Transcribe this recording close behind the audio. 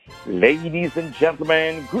Ladies and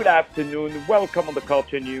gentlemen, good afternoon. Welcome on the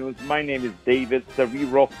Culture News. My name is David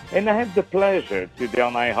Serero, and I have the pleasure today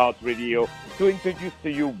on iHeartRadio to introduce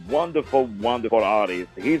to you wonderful artist.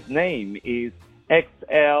 His name is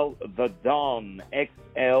XL the Don.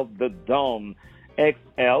 XL the Don.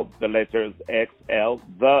 XL, the letters XL,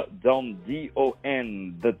 the Don,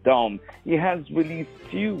 D-O-N, the Don. He has released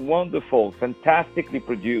two wonderful, fantastically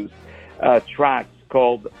produced tracks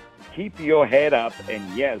called Keep Your Head Up,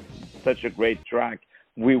 and yes, such a great track.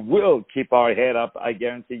 We will keep our head up, I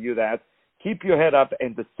guarantee you that. Keep Your Head Up,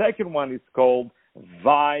 and the second one is called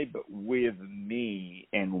Vibe With Me,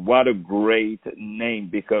 and what a great name,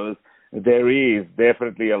 because there is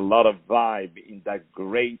definitely a lot of vibe in that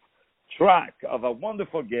great track of a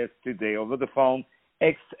wonderful guest today over the phone,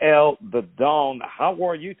 XL the Dawn. How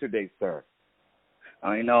are you today, sir?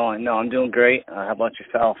 I know. I'm doing great. How about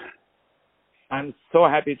yourself? I'm so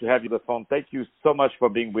happy to have you on the phone. Thank you so much for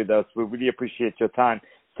being with us. We really appreciate your time.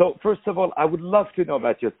 So, first of all, I would love to know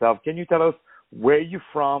about yourself. Can you tell us where you're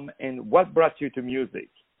from and what brought you to music?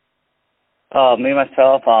 Me,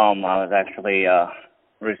 myself, I was actually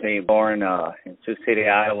originally born in Sioux City,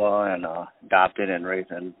 Iowa, and adopted and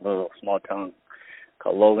raised in a little small town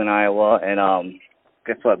called Logan, Iowa. And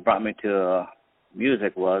guess what brought me to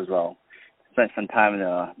music was, well, spent some time in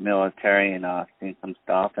the military and seen some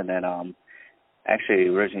stuff, and then actually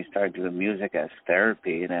originally started doing music as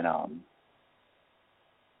therapy. And then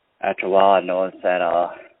after a while, I noticed that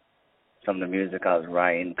some of the music I was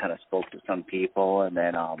writing kind of spoke to some people, and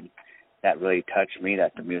then that really touched me,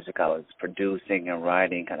 that the music I was producing and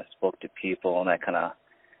writing kind of spoke to people, and that kind of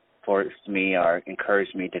forced me or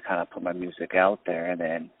encouraged me to kind of put my music out there. And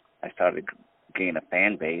then I started getting a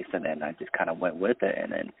fan base, and then I just kind of went with it.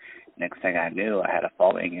 And then next thing I knew, I had a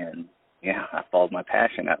following, and yeah, I followed my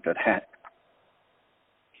passion after that.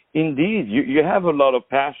 Indeed, you have a lot of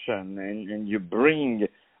passion, and you bring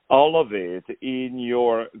all of it in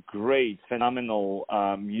your great, phenomenal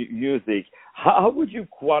music. How would you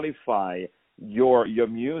qualify your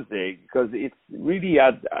music? Because it's really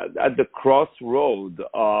at the crossroad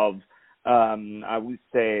of, I would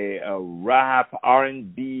say, rap,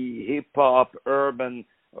 R&B, hip-hop, urban.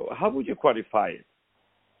 How would you qualify it?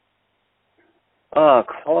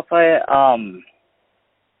 Qualify it?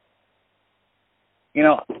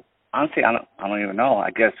 Honestly, I don't even know.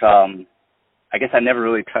 I guess I never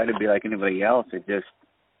really tried to be like anybody else. It just,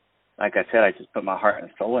 like I said, I just put my heart and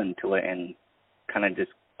soul into it and kind of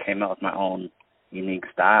just came out with my own unique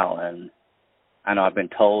style. And I know I've been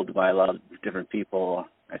told by a lot of different people,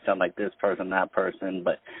 I sound like this person, that person,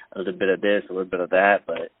 but a little bit of this, a little bit of that.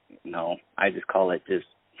 But, I just call it just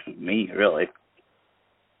me, really.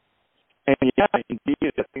 And yeah,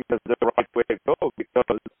 indeed, I think that's the right way to go,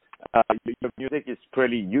 because your music is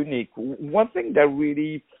pretty unique. One thing that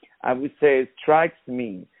really, I would say, strikes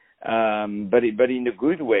me, but in a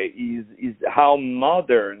good way, is how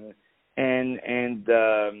modern and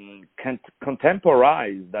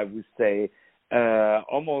contemporized, I would say,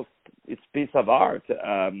 almost it's piece of art,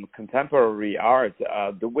 contemporary art.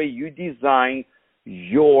 The way you design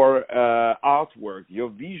your artwork, your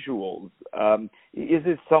visuals, is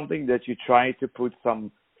it something that you try to put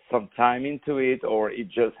some time into it, or it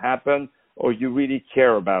just happened, or you really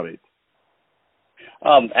care about it?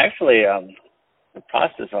 Actually, the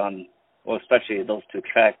process on, well, especially those two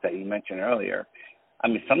tracks that you mentioned earlier, I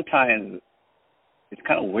mean, sometimes it's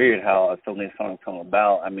kind of weird how some of these songs come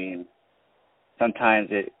about. I mean, sometimes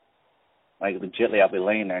it, like, legitly I'll be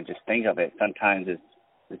laying there and just think of it. Sometimes it's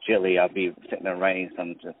legitly I'll be sitting there writing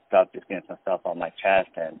some stuff, just getting some stuff on my chest,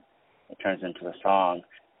 and it turns into a song.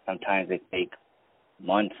 Sometimes it takes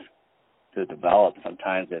months to develop.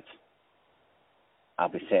 Sometimes I'll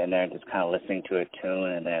be sitting there and just kind of listening to a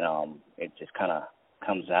tune, and then it just kind of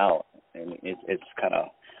comes out. And it's kind of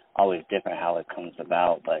always different how it comes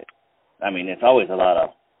about. But, I mean, it's always a lot of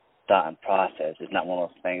thought and process. It's not one of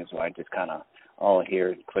those things where I just kind of,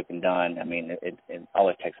 here, quick and done. I mean, it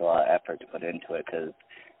always takes a lot of effort to put into it because,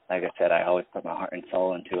 like I said, I always put my heart and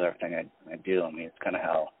soul into everything I do. I mean, it's kind of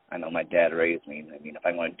how I know my dad raised me. I mean, if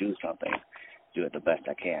I want to do something, do it the best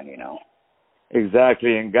I can,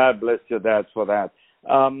 Exactly, and God bless your dad for that.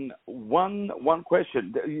 One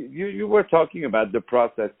question. You were talking about the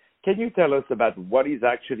process. Can you tell us about what is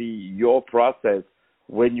actually your process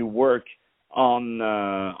when you work on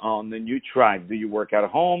the new track? Do you work at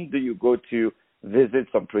home? Do you go to visit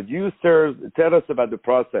some producers? Tell us about the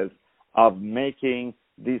process of making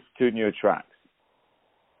these two new tracks.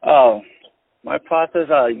 Oh, my process,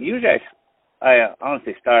 usually I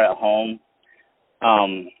honestly start at home.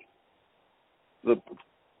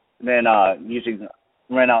 Then usually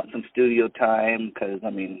rent out some studio time because, I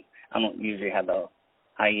mean, I don't usually have the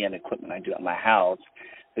high-end equipment I do at my house.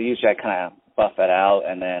 So usually I kind of buff it out,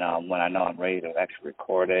 and then when I know I'm ready to actually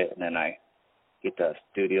record it, and then I get the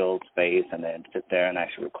studio space and then sit there and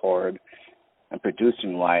actually record. And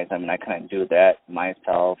producing-wise, I mean, I kind of do that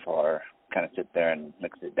myself or kind of sit there and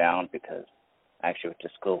mix it down because I actually went to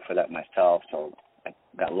school for that myself, so I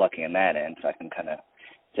got lucky in that end, so I can kind of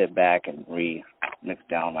sit back and mix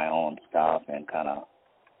down my own stuff and kind of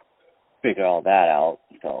figure all that out.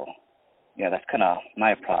 So, yeah, that's kind of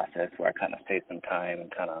my process where I kind of take some time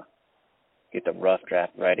and kind of get the rough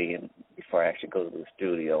draft ready and before I actually go to the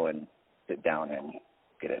studio and sit down and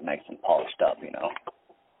get it nice and polished up, you know.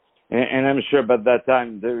 And I'm sure by that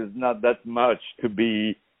time there is not that much to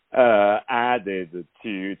be added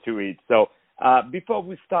to it. So before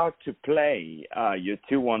we start to play your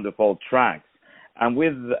two wonderful tracks, I'm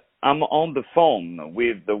on the phone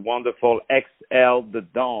with the wonderful XL The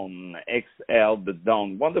Don,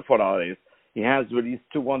 wonderful artist. He has released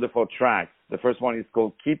two wonderful tracks. The first one is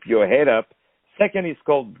called Keep Your Head Up. Second is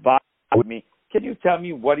called Vibe With Me. Can you tell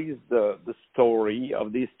me what is the story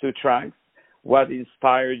of these two tracks? What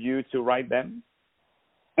inspired you to write them?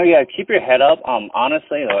 Oh, yeah, Keep Your Head Up.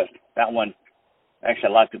 Honestly, that one, actually,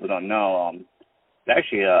 a lot of people don't know. It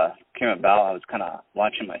actually came about, I was kind of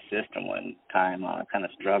watching my sister one time, kind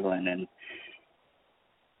of struggling, and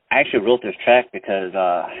I actually wrote this track because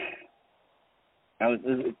it was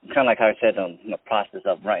kind of like how I said in the process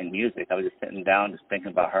of writing music. I was just sitting down, just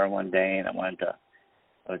thinking about her one day, and I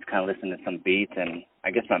was kind of listening to some beats, and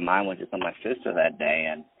I guess my mind was just on my sister that day,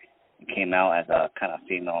 and it came out as a kind of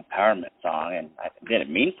female empowerment song, and I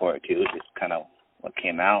didn't mean for it to. It was just kind of what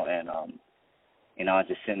came out, and you know, I was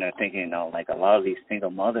just sitting there thinking, you know, like a lot of these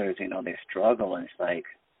single mothers, you know, they struggle, and it's like,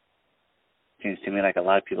 it seems to me like a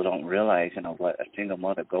lot of people don't realize, you know, what a single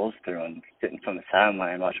mother goes through, and sitting from the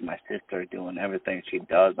sideline watching my sister doing everything she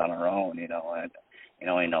does on her own, you know, and, you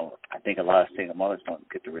know, I think a lot of single mothers don't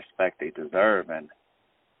get the respect they deserve, and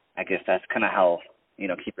I guess that's kind of how, you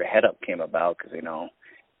know, Keep Your Head Up came about, because, you know,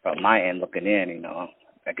 from my end looking in, you know,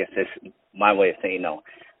 I guess it's my way of saying, you know,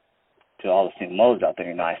 to all the single mothers out there,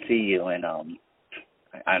 you know, I see you, and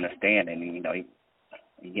I understand, and, you know, you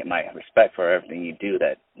get my respect for everything you do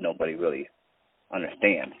that nobody really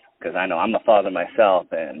understands, because I know I'm a father myself,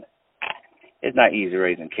 and it's not easy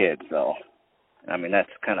raising kids, so, I mean, that's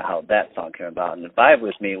kind of how that song came about. And the Vibe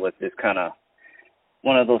With Me was just kind of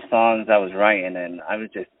one of those songs I was writing, and I was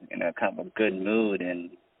just in a kind of a good mood, and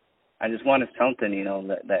I just wanted something, you know,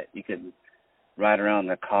 that you could ride around in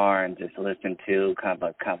the car and just listen to, kind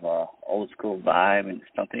of a old school vibe, and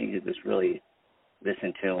something you could just really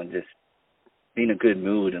listen to and just be in a good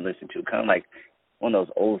mood and listen to, kind of like one of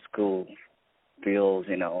those old school feels,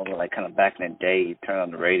 you know, like kind of back in the day, you turn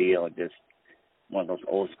on the radio and just one of those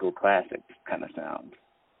old school classics kind of sounds.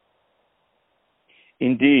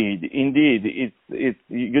 Indeed. It's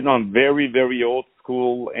you know, very, very old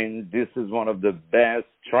school, and this is one of the best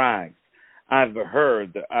tracks I've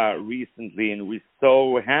heard recently, and we're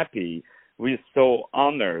so happy, we're so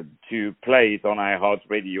honored to play it on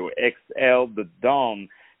iHeartRadio. XL The Don.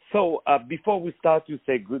 So before we start to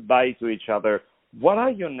say goodbye to each other, what are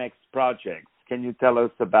your next projects? Can you tell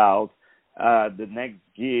us about the next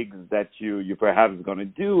gigs that you perhaps going to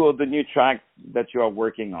do, or the new tracks that you are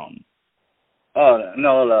working on? Oh,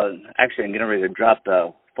 no, actually, I'm getting ready to drop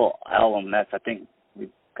the full album. I think we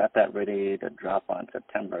got that ready to drop on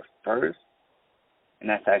September 1st. And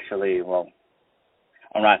that's actually, well,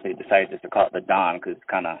 ironically decided just to call it The Don, because it's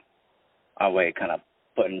kind of our way kind of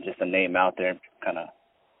putting just a name out there, kind of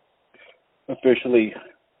officially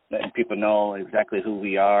letting people know exactly who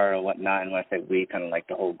we are or whatnot. And when I say we, kind of like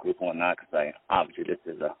the whole group and whatnot, because obviously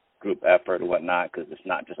this is a group effort or whatnot, because it's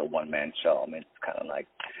not just a one-man show. I mean, it's kind of like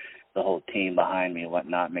the whole team behind me and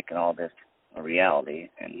whatnot, making all this a reality.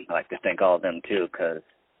 And I like to thank all of them, too, because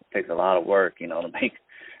it takes a lot of work, you know, to make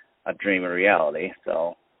a dream a reality.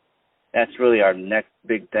 So that's really our next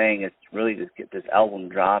big thing, is really just get this album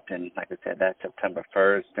dropped. And like I said, that's September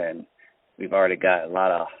 1st. And we've already got a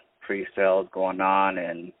lot of pre-sales going on.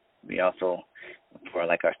 And we also, for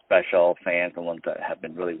like our special fans, the ones that have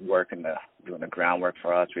been really working, doing the groundwork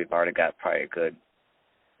for us, we've already got probably a good,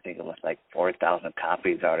 I think it was like 4,000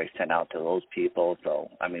 copies already sent out to those people. So,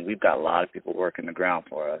 I mean, we've got a lot of people working the ground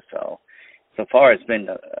for us. So far it's been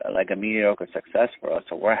like a mediocre success for us.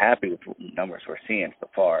 So we're happy with the numbers we're seeing so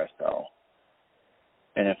far. So,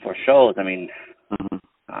 and then for shows, I mean,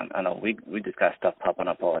 I know we just got stuff popping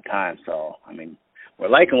up all the time. So, I mean, we're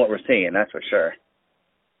liking what we're seeing, that's for sure.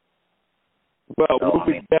 Well, so,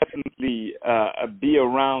 we will definitely be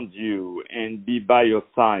around you and be by your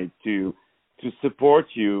side to support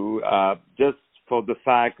you, just for the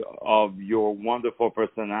fact of your wonderful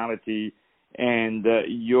personality, and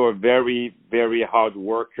you're very, very hard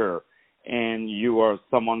worker, and you are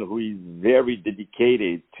someone who is very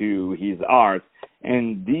dedicated to his art.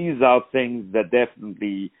 And these are things that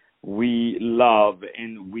definitely we love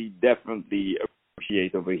and we definitely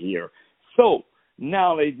appreciate over here. So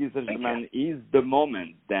now, ladies and gentlemen, is the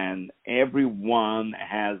moment that everyone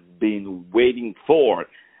has been waiting for.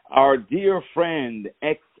 Our dear friend,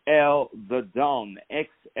 XL The Don.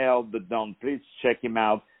 XL The Don, please check him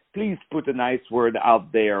out. Please put a nice word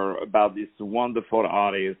out there about this wonderful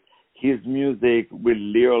artist. His music will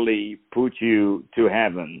literally put you to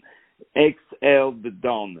heaven. XL The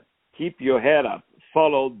Don, keep your head up,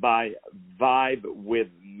 followed by Vibe With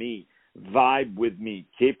Me. Vibe With Me,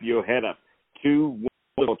 keep your head up. Two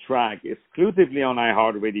wonderful tracks exclusively on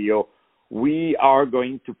iHeartRadio. We are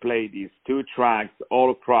going to play these two tracks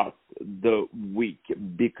all across the week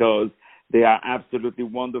because they are absolutely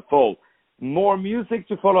wonderful. More music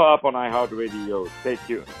to follow up on iHeartRadio. Stay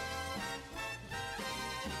tuned.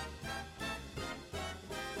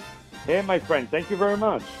 Hey, my friend, thank you very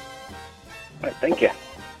much. All right, thank you.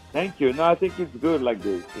 Thank you. No, I think it's good like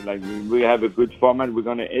this. Like we have a good format. We're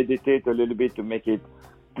going to edit it a little bit to make it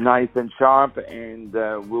nice and sharp, and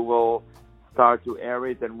we will start to air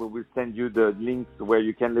it, and we will send you the links where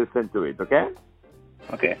you can listen to it, okay?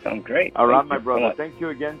 Okay, sounds great. All right, my brother. Thank you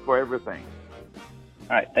again for everything.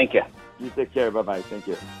 All right, thank you. You take care. Bye-bye. Thank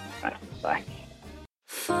you. All right, bye.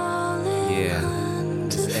 Yeah,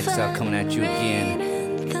 this is XL coming at you again.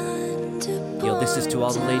 Yo, this is to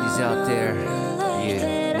all the ladies out there.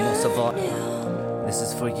 Yeah, most of all, this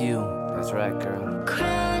is for you. That's right, girl.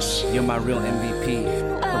 You're my real MVP,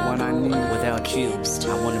 the one I need. Without you,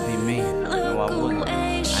 I wanna be me. No, I wouldn't.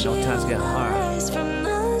 I know times get hard,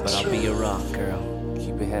 but I'll be your rock, girl.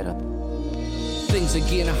 Keep your head up. Things are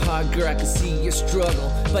getting hard, girl, I can see your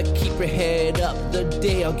struggle, but keep your head up, the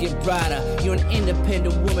day will get brighter. You're an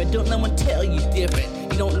independent woman, don't let one tell you different.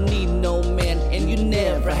 You don't need no man, and you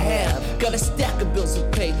never have. Got a stack of bills to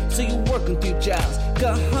pay, so you're working through jobs.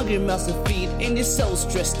 Got hungry mouths to feed, and you're so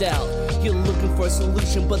stressed out. You're looking for a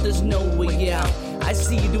solution, but there's no way out. I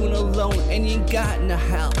see you doing alone, and you ain't got no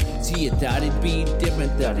help. So you thought it'd be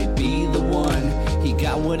different, thought it'd be the one. He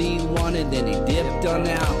got what he wanted, then he dipped on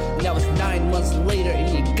out. Now it's 9 months later,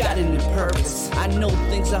 and you got a new purpose. I know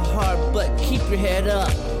things are hard, but keep your head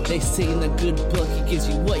up. They say in a good book, he gives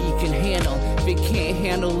you what you can handle. If you can't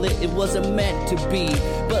handle it, it wasn't meant to be.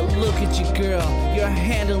 But look at you, girl, you're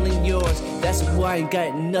handling yours. That's why I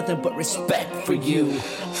got nothing but respect for you.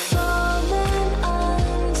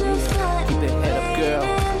 Keep your head up, girl.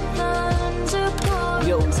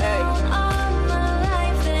 Yo, hey.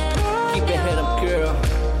 Keep your head up, girl.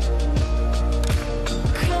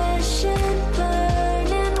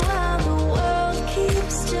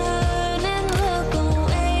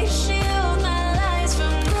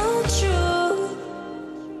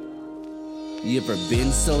 You ever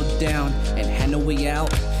been so down and had no way out?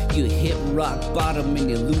 You hit rock bottom and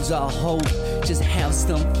you lose all hope. Just have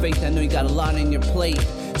some faith, I know you got a lot on your plate.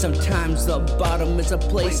 Sometimes the bottom is a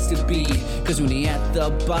place to be, cause when you're at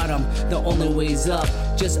the bottom, the only way's up.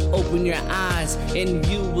 Just open your eyes and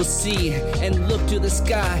you will see, and look to the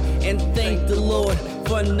sky and thank the Lord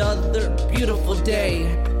for another beautiful day.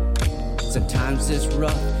 Sometimes it's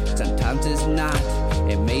rough, sometimes it's not.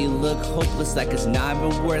 It may look hopeless, like it's not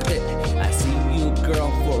even worth it. I see you, girl,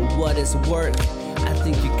 for what it's worth. I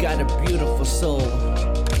think you got a beautiful soul.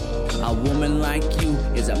 A woman like you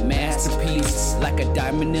is a masterpiece, like a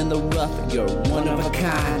diamond in the rough, you're one of a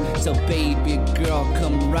kind. So baby girl,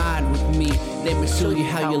 come ride with me. Let me show you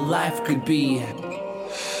how your life could be.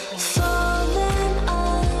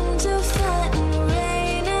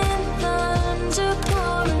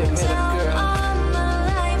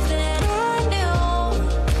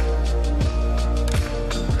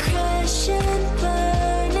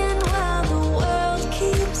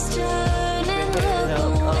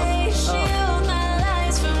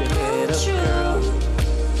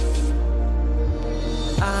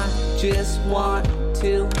 Just want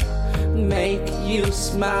to make you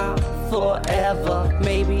smile forever.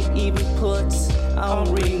 Maybe even put a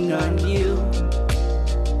ring on you.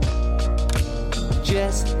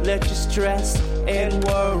 Just let your stress and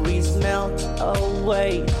worries melt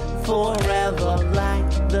away forever,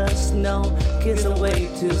 like the snow gives away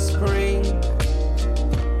to spring.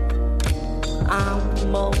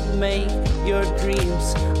 I'ma make your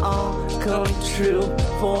dreams all come true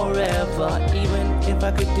forever. Even if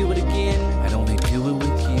I could do it again, I'd only do it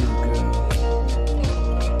with you, girl.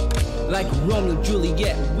 Like Romeo and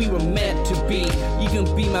Juliet, we were meant to be. You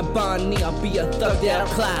can be my Bonnie, I'll be a thug that'll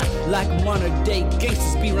climb. Like modern day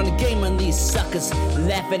gangsters be running game on these suckers,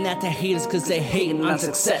 laughing at the haters cause they hating on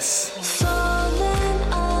success. Falling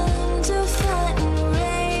under, fighting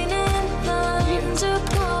rain and thunder,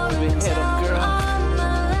 pouring down on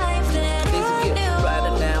my life that I knew.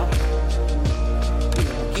 Brighter now.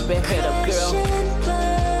 Keep your head up, girl.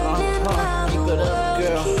 Keep it up,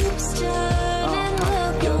 girl.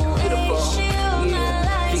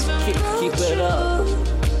 Keep it up.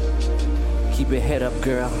 Keep your head up,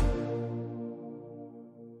 girl.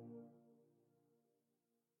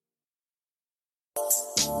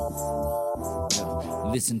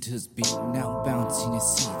 Listen to this beat, now bouncing your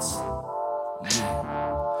seats.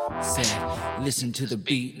 Yeah. Say, listen to the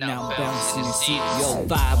beat, now bouncing your seats. Yo,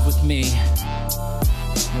 vibe with me.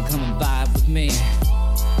 Yo, come and vibe with me.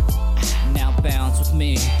 Now bounce with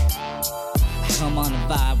me. Come on and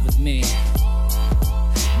vibe with me.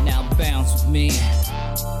 Now bounce with me.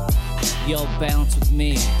 Yo, bounce with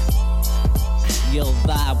me. Yo,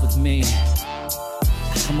 vibe with me.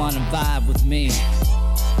 Come on and vibe with me.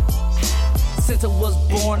 Since I was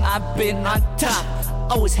born, I've been on top.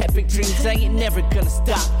 Always had big dreams, I ain't never gonna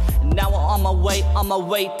stop. Now I'm on my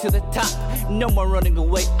way to the top. No more running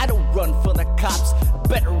away, I don't run from the cops.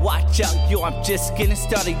 Better watch out, yo, I'm just getting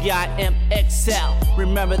started. Yeah, I am XL,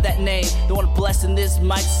 remember that name. The one blessing this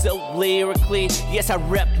mic so lyrically. Yes, I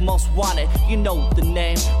rep most wanted, you know the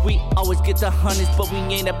name. We always get the honeys, but we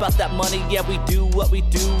ain't about that money. Yeah, we do what we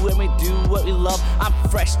do, and we do what we love. I'm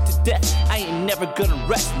fresh to death, I ain't never gonna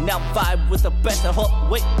rest. Now vibe with the best,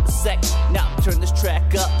 wait a sec. Now turn this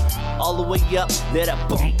track up, all the way up. Let it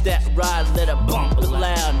bump that ride, let it bump it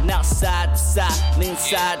loud. Now side to side, lean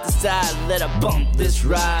side to side, let it bump this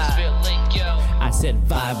ride. I said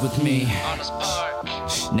vibe with me.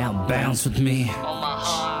 Now bounce with me.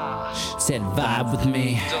 Said vibe with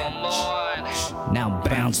me. Now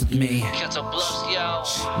bounce with me.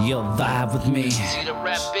 Yo, vibe with me.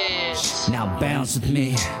 Now bounce with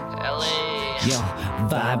me. Yo,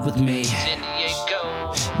 vibe with me.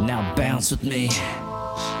 Now bounce with me.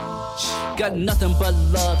 Got nothing but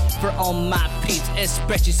love for all my peeps,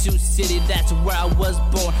 especially Sioux City, that's where I was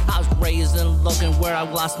born. I was raised in Logan where I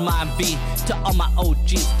lost my beat. To all my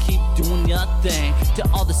OGs, keep doing your thing. To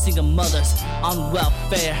all the single mothers on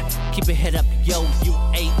welfare, keep your head up, yo, you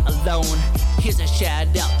ain't alone. Here's a shout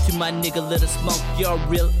out to my nigga Little Smoke, you're a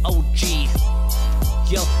real OG.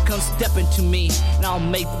 Yo, come step into me, and I'll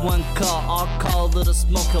make one call. I'll call Little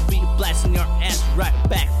Smoke, he'll be blasting your ass right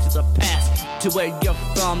back to the past, to where you're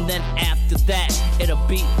from. Then after that, it'll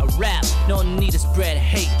be a rap. No need to spread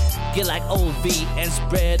hate, get like OV and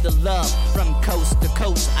spread the love from coast to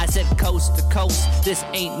coast. I said coast to coast, this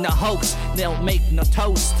ain't no hoax, they'll make no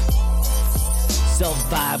toast. So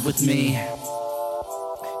vibe with me,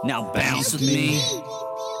 now bounce with me.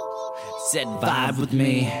 Said vibe with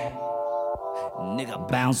me, nigga,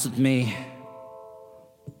 bounce with me.